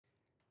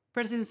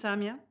President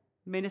Samia,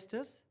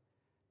 Ministers,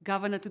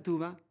 Governor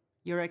Tutuba,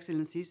 Your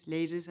Excellencies,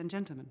 ladies and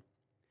gentlemen.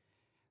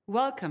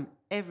 Welcome,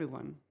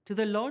 everyone, to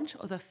the launch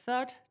of the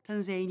third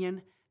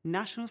Tanzanian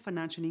National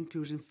Financial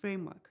Inclusion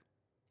Framework.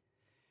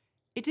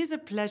 It is a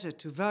pleasure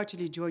to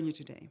virtually join you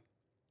today.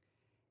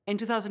 In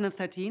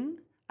 2013,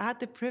 I had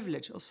the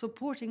privilege of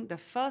supporting the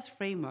first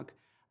framework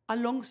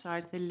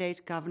alongside the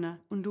late Governor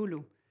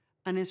Undulu,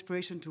 an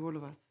inspiration to all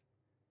of us.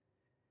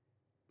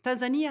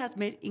 Tanzania has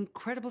made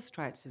incredible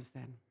strides since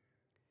then.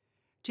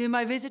 During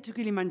my visit to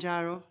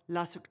Kilimanjaro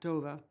last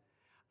October,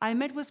 I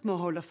met with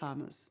smallholder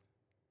farmers.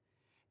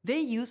 They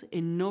use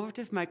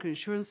innovative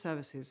microinsurance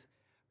services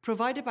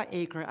provided by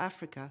Acre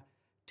Africa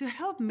to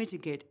help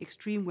mitigate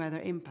extreme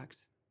weather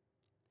impact.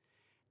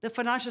 The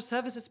financial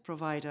services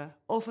provider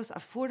offers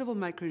affordable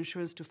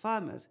microinsurance to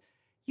farmers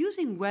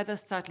using weather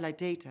satellite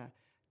data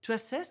to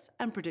assess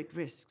and predict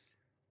risks.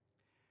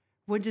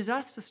 When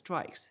disaster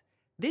strikes,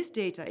 this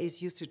data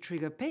is used to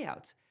trigger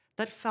payouts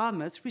that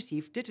farmers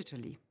receive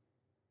digitally.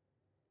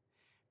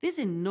 This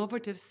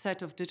innovative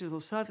set of digital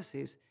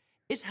services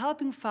is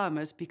helping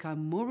farmers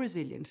become more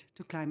resilient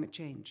to climate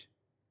change.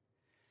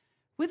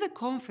 With the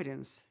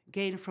confidence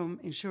gained from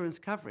insurance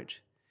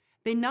coverage,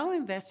 they now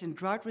invest in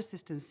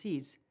drought-resistant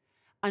seeds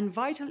and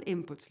vital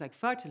inputs like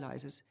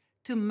fertilizers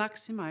to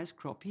maximize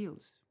crop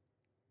yields.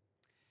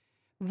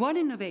 One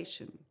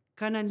innovation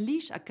can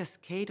unleash a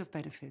cascade of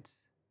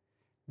benefits.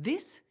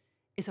 This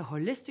is a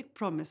holistic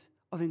promise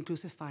of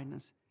inclusive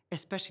finance,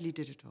 especially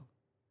digital.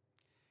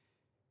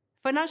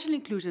 Financial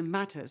inclusion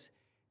matters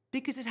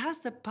because it has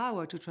the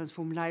power to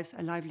transform lives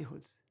and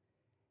livelihoods.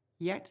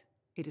 Yet,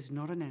 it is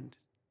not an end.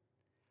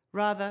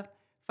 Rather,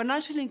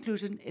 financial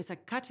inclusion is a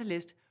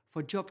catalyst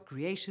for job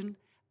creation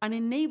and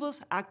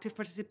enables active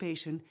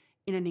participation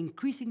in an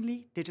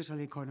increasingly digital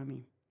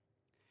economy.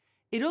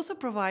 It also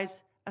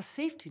provides a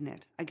safety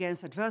net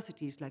against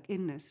adversities like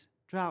illness,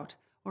 drought,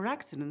 or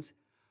accidents,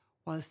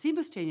 while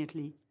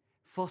simultaneously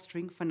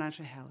fostering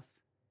financial health.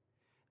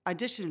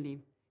 Additionally,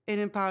 it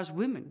empowers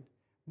women,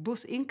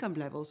 boosts income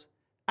levels,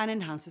 and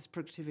enhances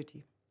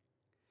productivity.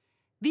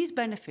 These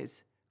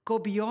benefits go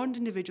beyond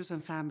individuals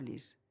and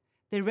families.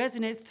 They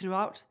resonate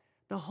throughout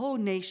the whole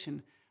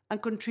nation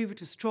and contribute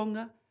to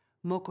stronger,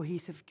 more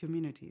cohesive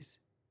communities.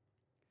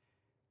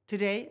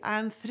 Today, I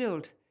am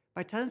thrilled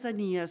by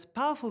Tanzania's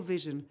powerful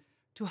vision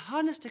to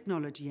harness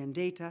technology and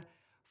data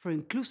for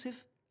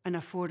inclusive and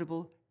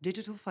affordable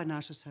digital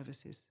financial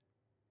services.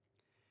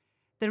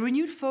 The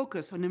renewed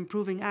focus on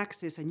improving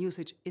access and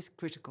usage is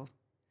critical.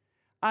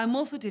 I am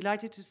also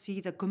delighted to see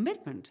the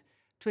commitment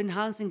to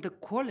enhancing the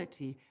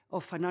quality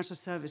of financial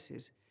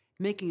services,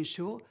 making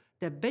sure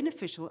they're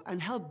beneficial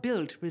and help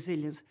build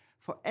resilience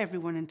for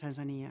everyone in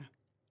Tanzania.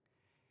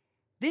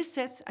 This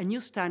sets a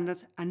new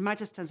standard and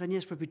matches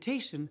Tanzania's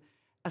reputation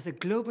as a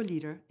global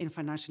leader in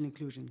financial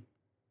inclusion.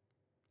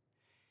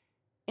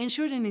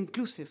 Ensuring an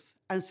inclusive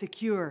and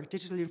secure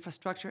digital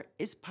infrastructure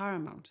is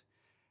paramount,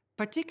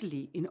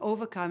 particularly in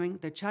overcoming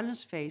the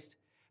challenge faced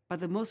by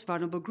the most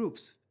vulnerable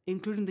groups,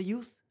 including the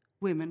youth,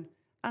 women,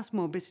 and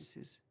small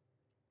businesses.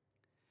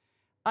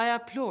 I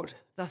applaud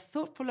the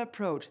thoughtful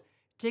approach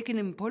taken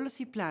in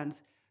policy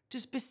plans to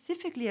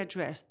specifically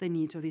address the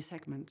needs of these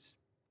segments.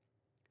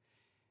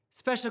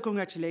 Special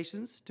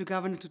congratulations to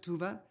Governor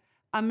Tutuba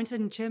and Minister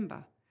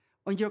Nchemba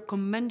on your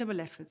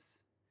commendable efforts.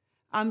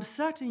 I'm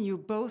certain you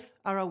both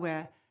are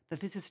aware that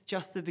this is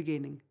just the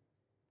beginning.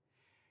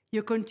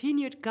 Your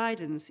continued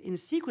guidance in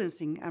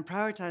sequencing and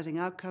prioritizing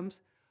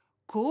outcomes,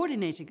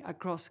 coordinating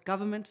across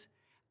government,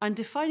 and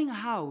defining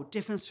how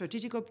different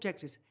strategic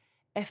objectives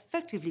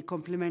effectively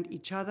complement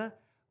each other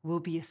will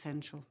be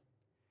essential.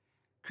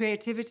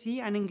 Creativity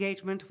and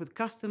engagement with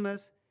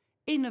customers,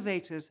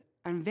 innovators,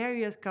 and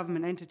various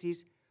government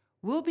entities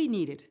will be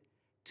needed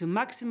to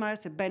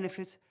maximize the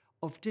benefits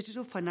of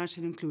digital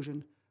financial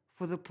inclusion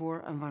for the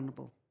poor and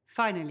vulnerable.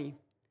 Finally,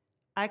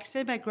 I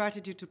extend my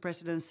gratitude to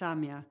President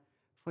Samia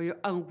for your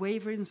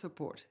unwavering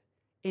support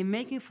in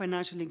making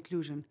financial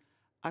inclusion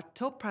a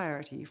top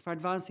priority for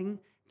advancing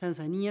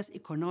Tanzania's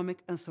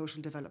economic and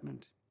social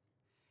development.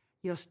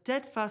 Your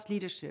steadfast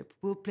leadership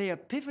will play a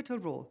pivotal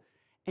role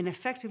in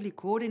effectively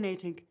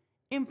coordinating,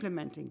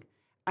 implementing,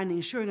 and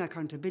ensuring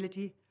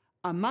accountability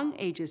among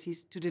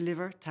agencies to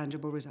deliver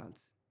tangible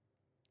results.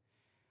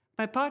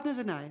 My partners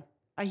and I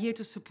are here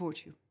to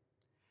support you.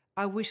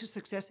 I wish you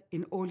success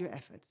in all your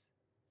efforts.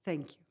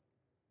 Thank you.